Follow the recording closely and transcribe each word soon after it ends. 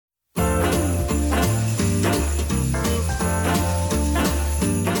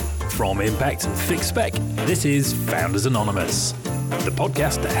From Impact and Fixed Spec, this is Founders Anonymous, the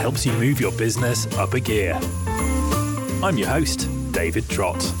podcast that helps you move your business up a gear. I'm your host, David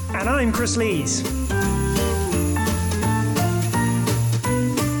Trott. And I'm Chris Lees.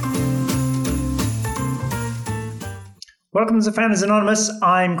 Welcome to Founders Anonymous.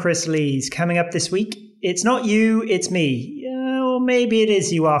 I'm Chris Lees. Coming up this week, it's not you, it's me. Or maybe it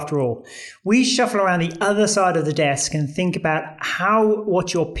is you after all. We shuffle around the other side of the desk and think about how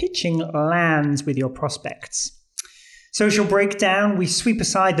what you're pitching lands with your prospects. Social breakdown, we sweep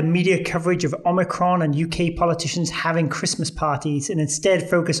aside the media coverage of Omicron and UK politicians having Christmas parties and instead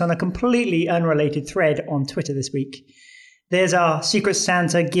focus on a completely unrelated thread on Twitter this week. There's our Secret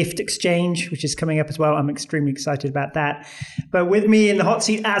Santa gift exchange, which is coming up as well. I'm extremely excited about that. But with me in the hot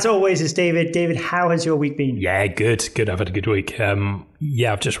seat, as always, is David. David, how has your week been? Yeah, good. I've had a good week.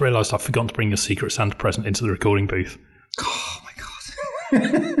 I've just realised I've forgotten to bring your Secret Santa present into the recording booth. Oh, my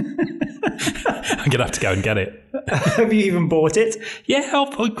God. I'm going to have to go and get it. Have you even bought it? Yeah,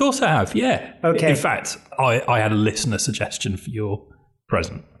 of course I have. Yeah. Okay. In fact, I had a listener suggestion for your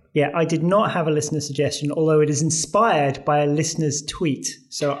present. Yeah, I did not have a listener suggestion, although it is inspired by a listener's tweet.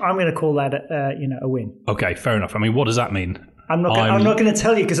 So I'm going to call that a win. Okay, fair enough. I mean, what does that mean? I'm not going to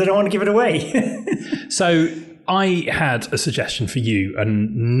tell you because I don't want to give it away. So I had a suggestion for you,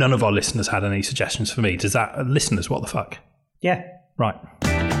 and none of our listeners had any suggestions for me. Does that listeners? What the fuck? Yeah. Right.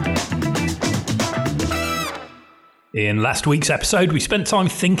 In last week's episode, we spent time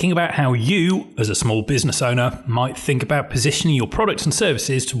thinking about how you, as a small business owner, might think about positioning your products and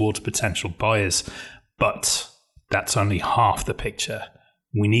services towards potential buyers. But that's only half the picture.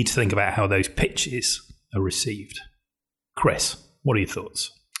 We need to think about how those pitches are received. Chris, what are your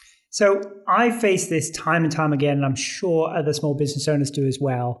thoughts? So I face this time and time again, and I'm sure other small business owners do as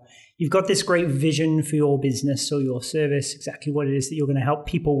well. You've got this great vision for your business or your service, exactly what it is that you're going to help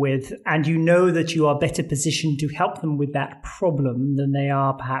people with, and you know that you are better positioned to help them with that problem than they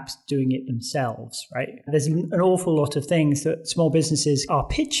are perhaps doing it themselves, right? There's an awful lot of things that small businesses are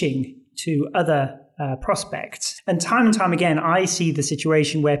pitching to other prospects. And time again, I see the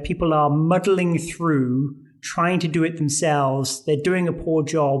situation where people are muddling through trying to do it themselves. They're doing a poor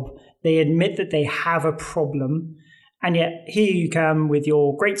job. They admit that they have a problem. And yet here you come with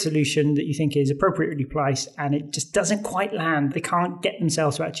your great solution that you think is appropriately priced, and it just doesn't quite land. They can't get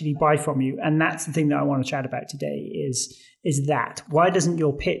themselves to actually buy from you. And that's the thing that I want to chat about today is that. Why doesn't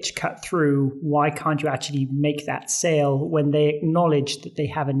your pitch cut through? Why can't you actually make that sale when they acknowledge that they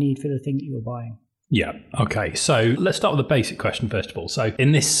have a need for the thing that you're buying? Yeah. Okay. So let's start with a basic question first of all. So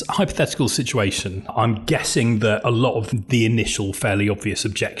in this hypothetical situation, I'm guessing that a lot of the initial fairly obvious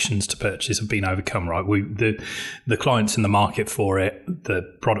objections to purchase have been overcome, right? The client's in the market for it. The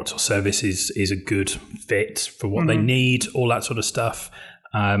product or service is a good fit for what they need, all that sort of stuff.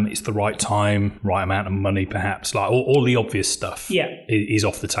 It's the right time, right amount of money, perhaps. Like all the obvious stuff is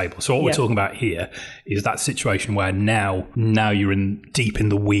off the table. So what we're talking about here is that situation where now you're deep in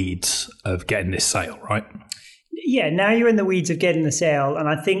the weeds of getting this sale, right? Yeah, now you're in the weeds of getting the sale. And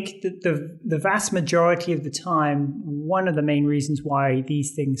I think that the vast majority of the time, one of the main reasons why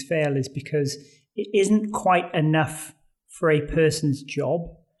these things fail is because it isn't quite enough for a person's job.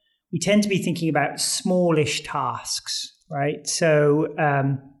 We tend to be thinking about smallish tasks. Right. So,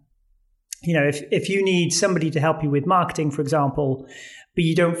 if you need somebody to help you with marketing, for example, but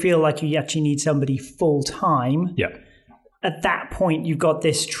you don't feel like you actually need somebody full time. Yeah. At that point, you've got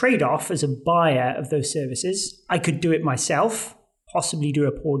this trade-off as a buyer of those services. I could do it myself, possibly do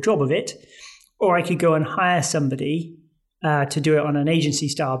a poor job of it, or I could go and hire somebody to do it on an agency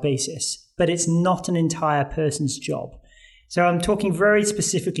style basis. But it's not an entire person's job. So I'm talking very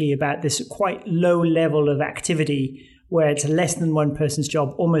specifically about this quite low level of activity where it's less than one person's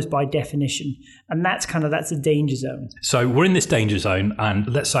job almost by definition. And that's a danger zone. So we're in this danger zone, and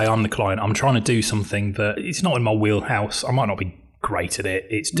let's say I'm the client. I'm trying to do something that it's not in my wheelhouse. I might not be great at it.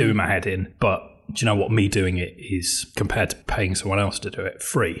 It's doing my head in. But do you know what? Me doing it is, compared to paying someone else to do it,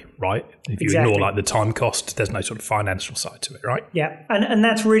 free, right? If you ignore like the time cost, there's no sort of financial side to it, right? Yeah. And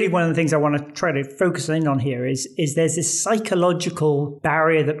that's really one of the things I want to try to focus in on here is there's this psychological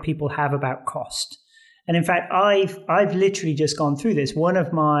barrier that people have about cost. And in fact, I've literally just gone through this. One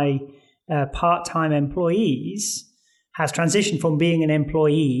of my part-time employees has transitioned from being an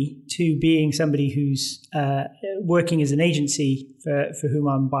employee to being somebody who's working as an agency for whom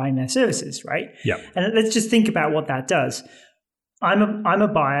I'm buying their services, right? Yeah. And let's just think about what that does. I'm a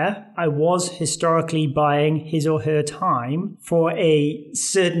buyer. I was historically buying his or her time for a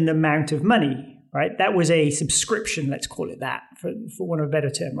certain amount of money. right? That was a subscription, let's call it that, for want of a better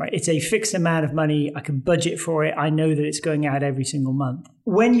term, right? It's a fixed amount of money. I can budget for it. I know that it's going out every single month.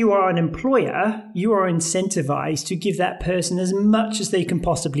 When you are an employer, you are incentivized to give that person as much as they can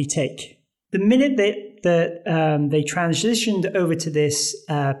possibly take. The minute that they transitioned over to this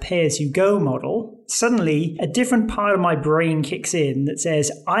pay-as-you-go model, suddenly a different part of my brain kicks in that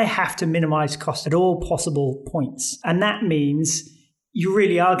says, I have to minimize costs at all possible points. And that means you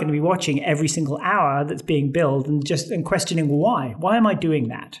really are going to be watching every single hour that's being billed and questioning why. Why am I doing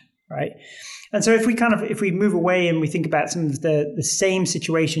that, right? And so if we move away and we think about some of the same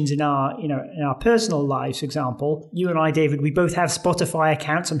situations in our personal lives, for example, you and I, David, we both have Spotify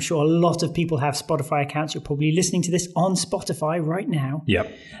accounts. I'm sure a lot of people have Spotify accounts. You're probably listening to this on Spotify right now.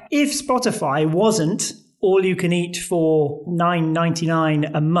 Yep. If Spotify wasn't all you can eat for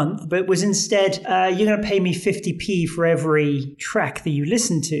 $9.99 a month, but was instead, you're going to pay me 50p for every track that you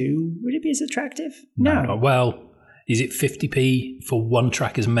listen to, would it be as attractive? No. Well, is it 50p for one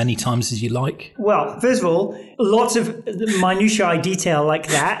track as many times as you like? Well, first of all, lots of minutiae detail like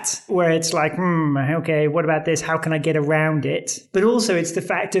that, where it's like, okay, what about this? How can I get around it? But also it's the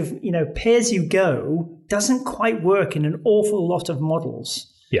fact of, pay-as-you-go doesn't quite work in an awful lot of models.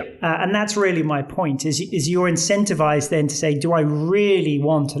 Yeah. And that's really my point, is you're incentivized then to say, do I really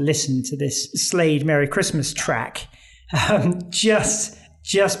want to listen to this Slade Merry Christmas track just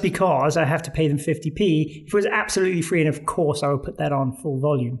because I have to pay them 50p? If it was absolutely free, and of course I would put that on full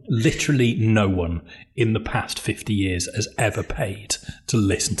volume. Literally no one in the past 50 years has ever paid to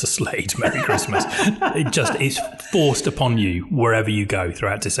listen to Slade Merry Christmas. It's forced upon you wherever you go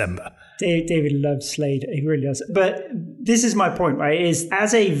throughout December. David loves Slade. He really does. But this is my point, right? Is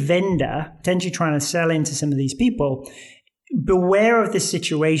as a vendor, potentially trying to sell into some of these people, beware of this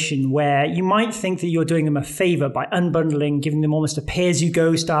situation where you might think that you're doing them a favor by unbundling, giving them almost a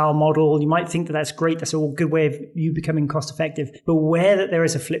pay-as-you-go style model. You might think that that's great. That's a good way of you becoming cost effective. Beware that there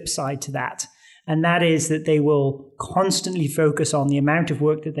is a flip side to that. And that is that they will constantly focus on the amount of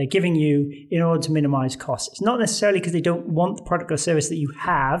work that they're giving you in order to minimize costs. It's not necessarily because they don't want the product or service that you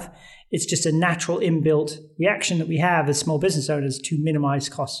have. It's just a natural inbuilt reaction that we have as small business owners to minimize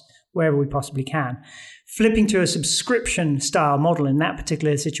costs wherever we possibly can. Flipping to a subscription style model in that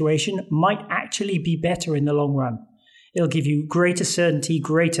particular situation might actually be better in the long run. It'll give you greater certainty,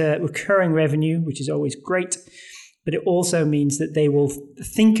 greater recurring revenue, which is always great. But it also means that they will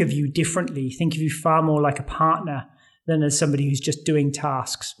think of you differently, think of you far more like a partner than as somebody who's just doing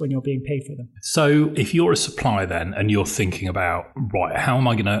tasks when you're being paid for them. So if you're a supplier then and you're thinking about, right, how am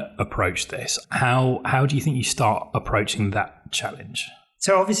I going to approach this? How do you think you start approaching that challenge?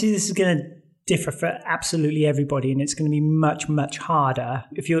 So obviously this is going to differ for absolutely everybody, and it's going to be much, much harder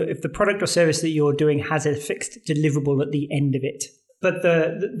if the product or service that you're doing has a fixed deliverable at the end of it. But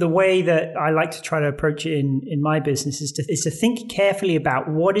the way that I like to try to approach it in my business is to think carefully about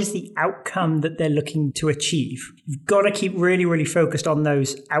what is the outcome that they're looking to achieve. You've got to keep really, really focused on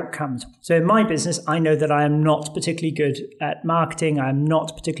those outcomes. So in my business, I know that I am not particularly good at marketing. I'm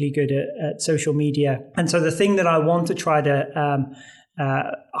not particularly good at social media. And so the thing that I want to try to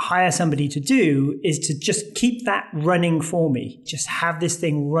hire somebody to do is to just keep that running for me. Just have this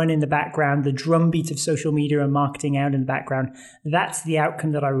thing run in the background, the drumbeat of social media and marketing out in the background. That's the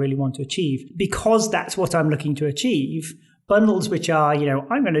outcome that I really want to achieve. Because that's what I'm looking to achieve, bundles which are,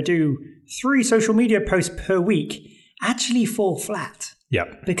 I'm going to do 3 social media posts per week actually fall flat. Yeah.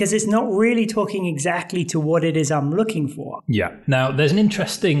 Because it's not really talking exactly to what it is I'm looking for. Yeah. Now, there's an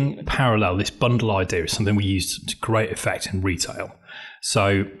interesting parallel. This bundle idea is something we use to great effect in retail.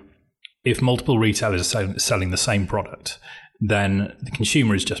 So if multiple retailers are selling the same product, then the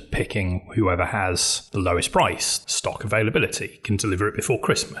consumer is just picking whoever has the lowest price, stock availability, can deliver it before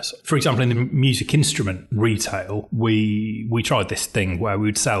Christmas. For example, in the music instrument retail, we tried this thing where we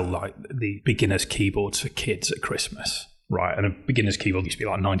would sell like the beginner's keyboards for kids at Christmas. Right, and a beginner's keyboard used to be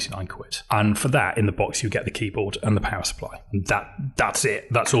like 99 quid. And for that, in the box, you get the keyboard and the power supply. And that's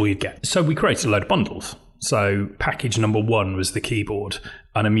it. That's all you get. So we created a load of bundles. So package number 1 was the keyboard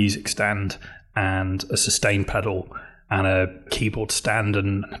and a music stand and a sustain pedal and a keyboard stand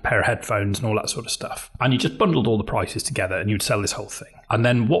and a pair of headphones and all that sort of stuff. And you just bundled all the prices together and you'd sell this whole thing. And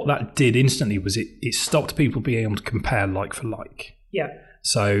then what that did instantly was it stopped people being able to compare like for like. Yeah.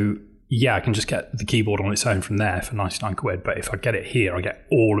 So yeah, I can just get the keyboard on its own from there for 99 quid. But if I get it here, I get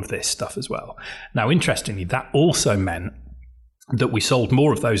all of this stuff as well. Now, interestingly, that also meant that we sold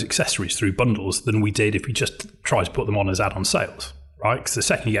more of those accessories through bundles than we did if we just tried to put them on as add-on sales, right? Because the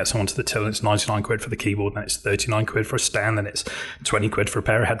second you get someone to the till, it's 99 quid for the keyboard, then it's 39 quid for a stand, then it's 20 quid for a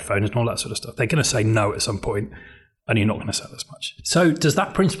pair of headphones and all that sort of stuff. They're going to say no at some point. and you're not going to sell as much. So does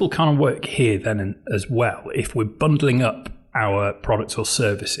that principle kind of work here then as well? If we're bundling up our products or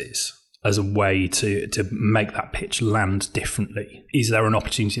services as a way to make that pitch land differently, is there an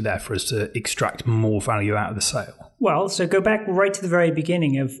opportunity there for us to extract more value out of the sale? Well, so go back right to the very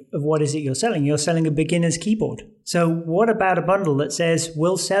beginning of what is it you're selling? You're selling a beginner's keyboard. So what about a bundle that says,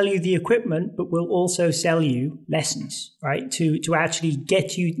 we'll sell you the equipment, but we'll also sell you lessons, right? To actually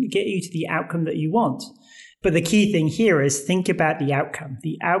get you to the outcome that you want. But the key thing here is think about the outcome.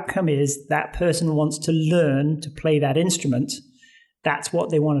 The outcome is that person wants to learn to play that instrument. That's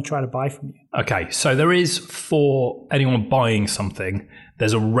what they want to try to buy from you. Okay, so there is, for anyone buying something,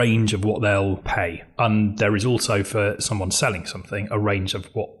 there's a range of what they'll pay. And there is also, for someone selling something, a range of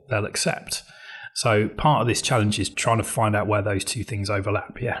what they'll accept. So part of this challenge is trying to find out where those two things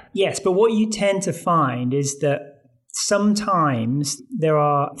overlap, yeah? Yes, but what you tend to find is that sometimes there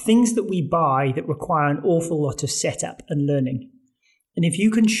are things that we buy that require an awful lot of setup and learning. And if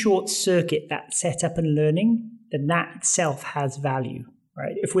you can short circuit that setup and learning, then that itself has value,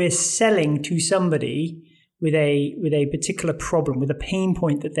 right? If we're selling to somebody with a particular problem, with a pain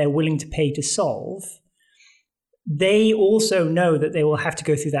point that they're willing to pay to solve, they also know that they will have to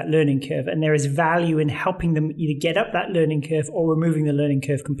go through that learning curve, and there is value in helping them either get up that learning curve or removing the learning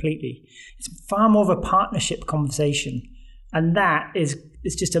curve completely. It's far more of a partnership conversation, and that is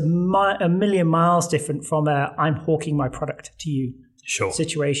just a million miles different from a I'm hawking my product to you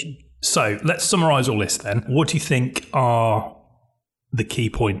situation. So let's summarize all this then. What do you think are the key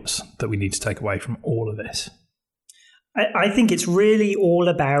points that we need to take away from all of this? I think it's really all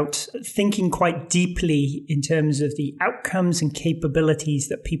about thinking quite deeply in terms of the outcomes and capabilities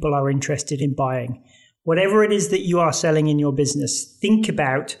that people are interested in buying. Whatever it is that you are selling in your business, think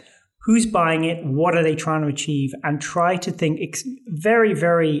about who's buying it, what are they trying to achieve, and try to think very,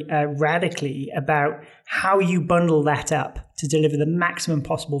 very radically about how you bundle that up to deliver the maximum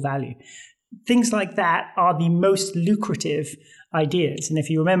possible value. Things like that are the most lucrative ideas. And if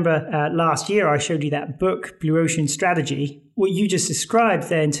you remember last year, I showed you that book, Blue Ocean Strategy. What you just described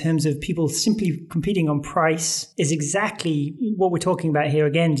there in terms of people simply competing on price is exactly what we're talking about here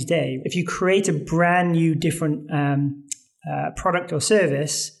again today. If you create a brand new, different product or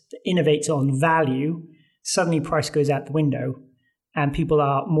service that innovates on value, suddenly price goes out the window and people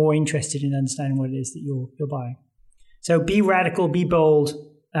are more interested in understanding what it is that you're buying. So be radical, be bold,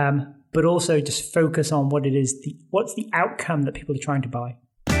 but also just focus on what it is, what's the outcome that people are trying to buy.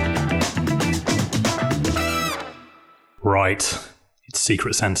 Right. It's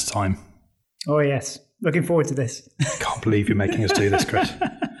Secret Santa time. Oh, yes. Looking forward to this. Can't believe you're making us do this, Chris.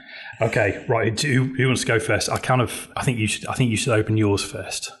 Okay, right. Who wants to go first? I think you should open yours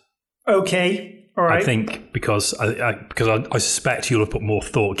first. Okay. All right. I think because I suspect you'll have put more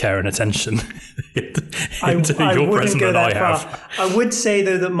thought, care, and attention into your present than I have. I would say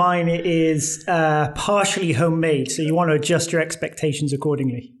though that mine is partially homemade, so you want to adjust your expectations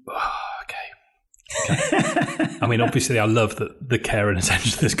accordingly. Okay. I mean, obviously, I love the care and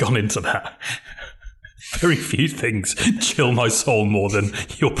attention that's gone into that. Very few things chill my soul more than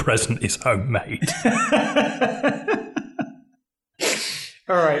your present is homemade.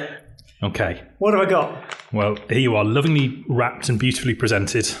 All right. Okay. What have I got? Well, here you are, lovingly wrapped and beautifully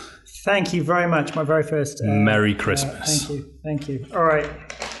presented. Thank you very much. My very first. Merry Christmas. Thank you. All right.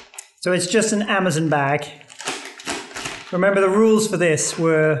 So it's just an Amazon bag. Remember, the rules for this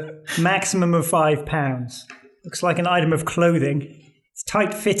were maximum of £5. Looks like an item of clothing. It's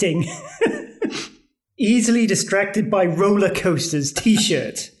tight fitting. Easily distracted by roller coasters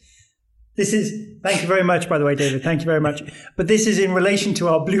t-shirt. Thank you very much, by the way, David. Thank you very much. But this is in relation to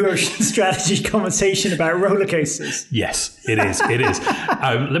our Blue Ocean Strategy conversation about roller coasters. Yes, it is. It is.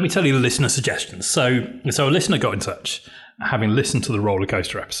 Let me tell you the listener suggestions. So a listener got in touch, having listened to the roller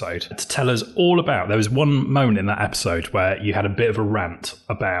coaster episode, to tell us all about, there was one moment in that episode where you had a bit of a rant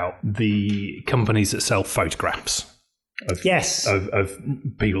about the companies that sell photographs of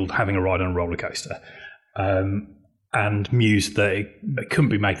people having a ride on a roller coaster. And mused that it couldn't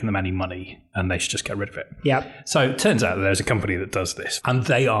be making them any money and they should just get rid of it. Yeah. So it turns out that there's a company that does this and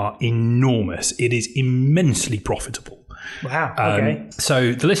they are enormous. It is immensely profitable. Wow. Okay.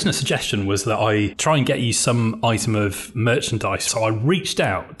 So the listener suggestion was that I try and get you some item of merchandise. So I reached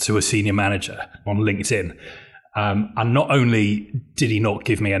out to a senior manager on LinkedIn. And not only did he not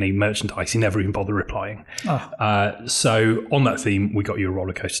give me any merchandise, he never even bothered replying. Oh. So on that theme, we got you a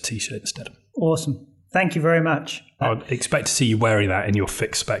roller coaster t-shirt instead. Awesome. Thank you very much. I'd expect to see you wearing that in your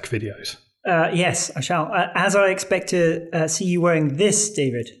fixed spec videos. Yes, I shall. As I expect to see you wearing this,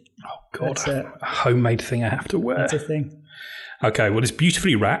 David. Oh, God. A homemade thing I have to wear. That's a thing. Okay, well, it's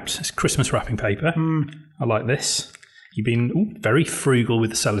beautifully wrapped. It's Christmas wrapping paper. I like this. You've been very frugal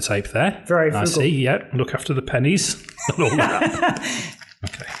with the sellotape there. Very frugal. I see, yeah. Look after the pennies and all that.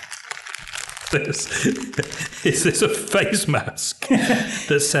 Okay. Is this a face mask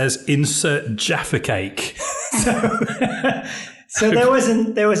that says insert Jaffa cake? So there was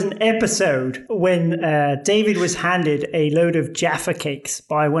an episode when David was handed a load of Jaffa cakes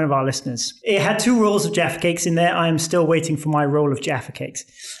by one of our listeners. It had 2 rolls of Jaffa cakes in there. I am still waiting for my roll of Jaffa cakes.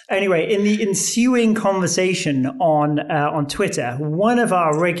 Anyway, in the ensuing conversation on Twitter, one of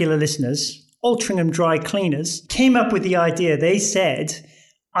our regular listeners, Altrincham Dry Cleaners, came up with the idea. They said,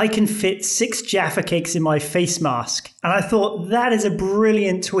 I can fit 6 Jaffa cakes in my face mask. And I thought that is a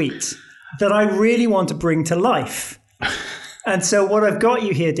brilliant tweet that I really want to bring to life. And so what I've got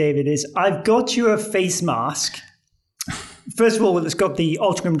you here, David, is I've got you a face mask. First of all, it's got the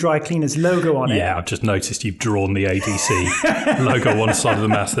Altrincham Dry Cleaners logo on it. Yeah, I've just noticed you've drawn the ADC logo on one side of the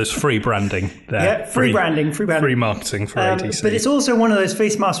mask. There's free branding there. Yeah, free branding. Free marketing for ADC. But it's also one of those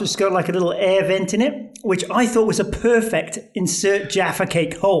face masks which has got like a little air vent in it, which I thought was a perfect insert Jaffa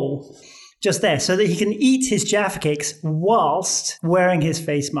cake hole just there, so that he can eat his Jaffa cakes whilst wearing his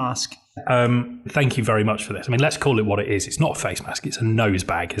face mask. Thank you very much for this. I mean, let's call it what it is. It's not a face mask. It's a nose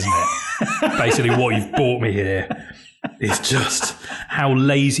bag, isn't it? Basically, what you've bought me here is just how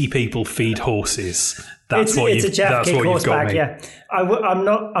lazy people feed horses. It's a Jaffa cake horse bag. Yeah,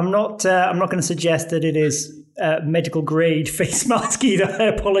 I'm not going to suggest that it is medical grade face mask either. I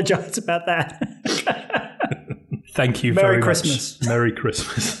apologise about that. Thank you very much. Merry Christmas. Merry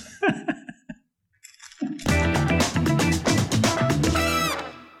Christmas.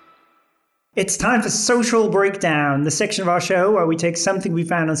 It's time for Social Breakdown, the section of our show where we take something we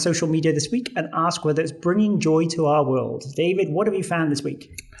found on social media this week and ask whether it's bringing joy to our world. David, what have you found this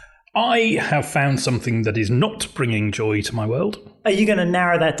week? I have found something that is not bringing joy to my world. Are you going to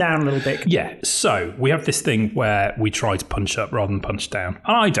narrow that down a little bit? Yeah, so we have this thing where we try to punch up rather than punch down.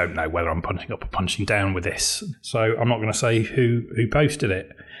 I don't know whether I'm punching up or punching down with this, so I'm not going to say who posted it.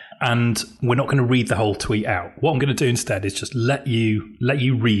 And we're not going to read the whole tweet out. What I'm going to do instead is just let you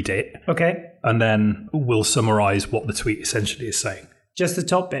read it. Okay. And then we'll summarise what the tweet essentially is saying. Just the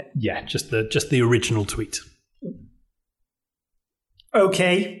top bit? Yeah, just the original tweet.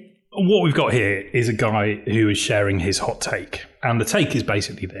 Okay. What we've got here is a guy who is sharing his hot take. And the take is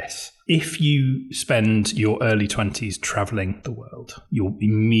basically this. If you spend your early 20s travelling the world, you're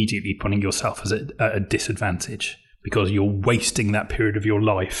immediately putting yourself at a disadvantage, because you're wasting that period of your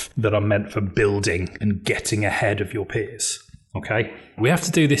life that are meant for building and getting ahead of your peers. Okay? We have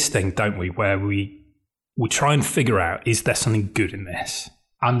to do this thing, don't we, where we try and figure out, is there something good in this?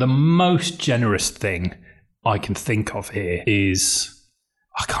 And the most generous thing I can think of here is,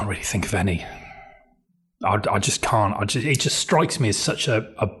 I can't really think of any. I just can't. It just strikes me as such a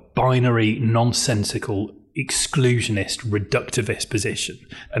binary, nonsensical, exclusionist, reductivist position.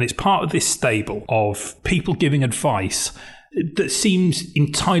 And it's part of this stable of people giving advice that seems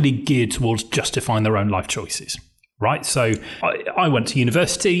entirely geared towards justifying their own life choices. Right? So I went to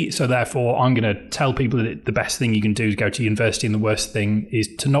university, so therefore I'm going to tell people that the best thing you can do is go to university and the worst thing is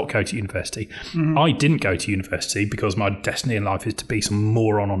to not go to university. Mm-hmm. I didn't go to university because my destiny in life is to be some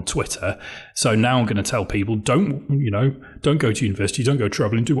moron on Twitter. So now I'm going to tell people, don't go to university, don't go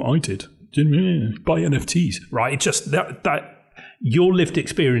traveling, do what I did. Buy NFTs, right? It's just that your lived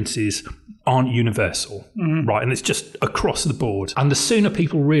experiences aren't universal, right? And it's just across the board. And the sooner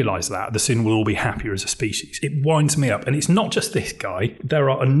people realise that, the sooner we'll all be happier as a species. It winds me up. And it's not just this guy. There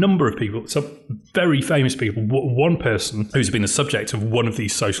are a number of people, some very famous people. One person who's been the subject of one of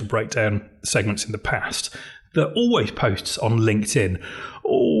these social breakdown segments in the past that always posts on LinkedIn,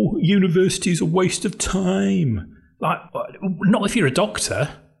 oh, university's a waste of time. Like, not if you're a doctor.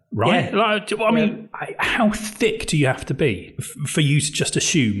 Right? Yeah. I mean, how thick do you have to be for you to just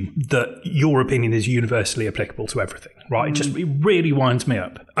assume that your opinion is universally applicable to everything? Right? It really winds me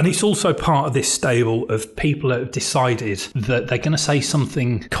up. And it's also part of this stable of people that have decided that they're going to say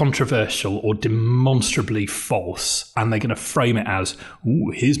something controversial or demonstrably false, and they're going to frame it as,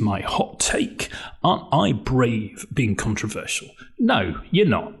 ooh, here's my hot take. Aren't I brave being controversial? No, you're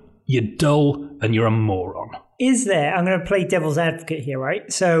not. You're dull and you're a moron. Is there, I'm going to play devil's advocate here,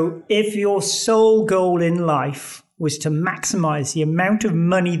 right? So if your sole goal in life was to maximize the amount of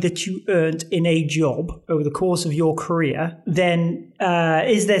money that you earned in a job over the course of your career, then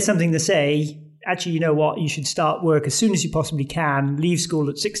is there something to say, actually, you know what, you should start work as soon as you possibly can, leave school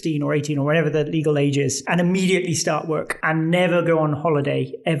at 16 or 18 or whatever the legal age is, and immediately start work and never go on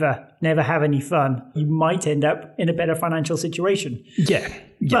holiday, ever, never have any fun. You might end up in a better financial situation. Yeah.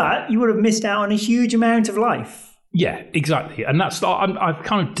 But you would have missed out on a huge amount of life. Yeah, exactly. And that's I've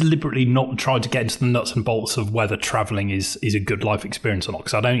kind of deliberately not tried to get into the nuts and bolts of whether traveling is a good life experience or not,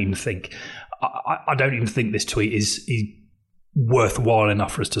 because I don't even think this tweet is worthwhile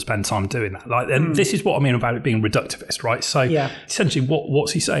enough for us to spend time doing that. And this is what I mean about it being reductivist, right? So essentially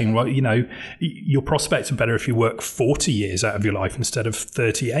what's he saying, right? You know, your prospects are better if you work 40 years out of your life instead of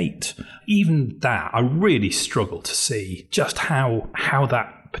 38. Even that, I really struggle to see just how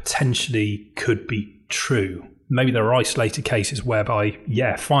that potentially could be true. Maybe there are isolated cases whereby,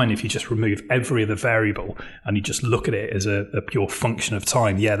 fine, if you just remove every other variable and you just look at it as a pure function of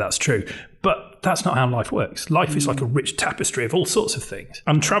time, that's true. But that's not how life works. Life is like a rich tapestry of all sorts of things.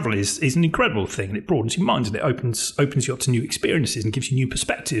 And travel is an incredible thing, and it broadens your mind and it opens you up to new experiences and gives you new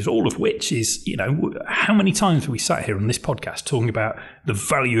perspectives, all of which is, you know, how many times have we sat here on this podcast talking about the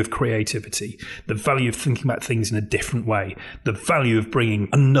value of creativity, the value of thinking about things in a different way, the value of bringing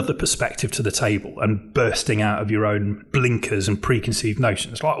another perspective to the table and bursting out of your own blinkers and preconceived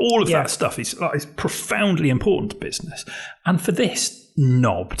notions. Like all of that stuff is profoundly important to business. And for this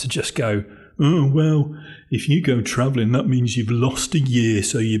knob to just go, oh, well, if you go travelling, that means you've lost a year,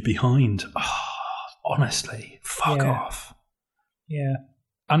 so you're behind. Oh, honestly, fuck off. Yeah.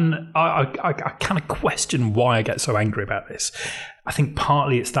 And I kind of question why I get so angry about this. I think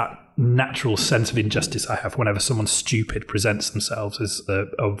partly it's that natural sense of injustice I have whenever someone stupid presents themselves as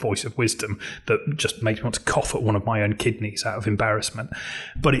a voice of wisdom that just makes me want to cough at one of my own kidneys out of embarrassment.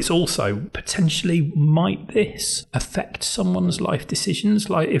 But it's also potentially, might this affect someone's life decisions?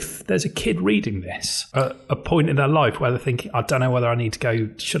 Like if there's a kid reading this at a point in their life where they're thinking, I don't know whether I need to go,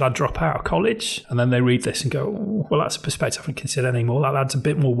 should I drop out of college? And then they read this and go, oh, well, that's a perspective I haven't considered anymore. That adds a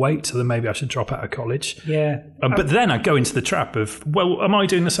bit more weight, so then maybe I should drop out of college. Yeah. But then I go into the trap of, well, am I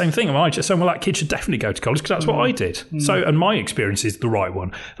doing the same thing? Am I just saying, well, that kid should definitely go to college because that's what I did. So, and my experience is the right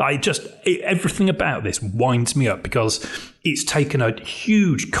one. Everything about this winds me up because it's taken a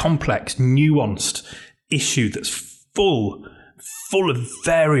huge, complex, nuanced issue that's full of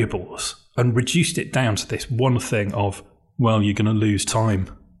variables and reduced it down to this one thing of, well, you're going to lose time.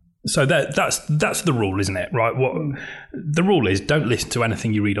 So that's the rule, isn't it? Right? The rule is don't listen to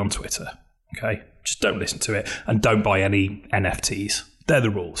anything you read on Twitter. Okay? Just don't listen to it and don't buy any NFTs. They're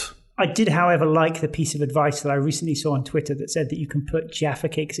the rules. I did, however, like the piece of advice that I recently saw on Twitter that said that you can put Jaffa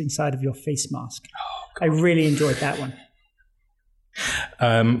cakes inside of your face mask. I really enjoyed that one.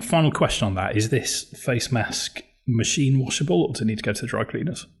 Final question on that. Is this face mask machine washable or does it need to go to the dry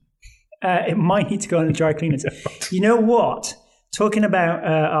cleaners? It might need to go on the dry cleaners. You know what? Talking about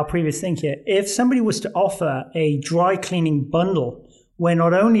our previous thing here, if somebody was to offer a dry cleaning bundle where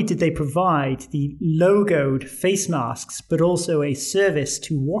not only did they provide the logoed face masks, but also a service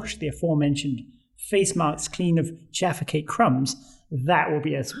to wash the aforementioned face masks clean of Jaffa cake crumbs, that will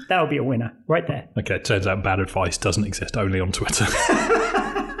be a winner right there. Okay, it turns out bad advice doesn't exist only on Twitter.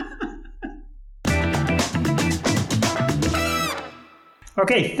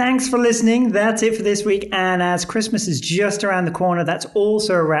 Okay, thanks for listening. That's it for this week. And as Christmas is just around the corner, that's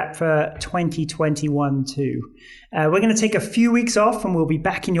also a wrap for 2021 too. We're going to take a few weeks off and we'll be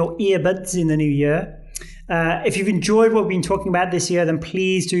back in your earbuds in the new year. If you've enjoyed what we've been talking about this year, then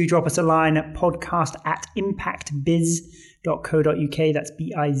please do drop us a line at podcast@impactbiz.co.uk. That's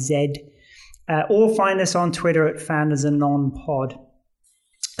BIZ. Or find us on Twitter at FoundersAnonPod.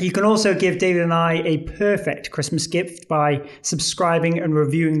 You can also give David and I a perfect Christmas gift by subscribing and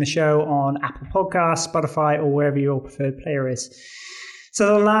reviewing the show on Apple Podcasts, Spotify, or wherever your preferred player is.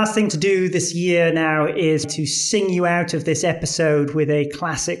 So the last thing to do this year now is to sing you out of this episode with a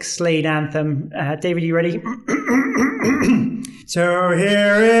classic Slade anthem. David, you ready? So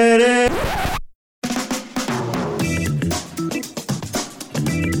here it is.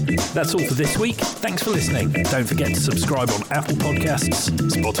 That's all for this week. Thanks for listening. Don't forget to subscribe on Apple Podcasts,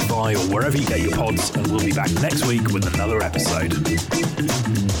 Spotify, or wherever you get your pods, and we'll be back next week with another episode.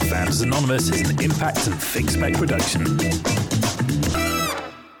 Founders Anonymous is an Impact and Think Spec production.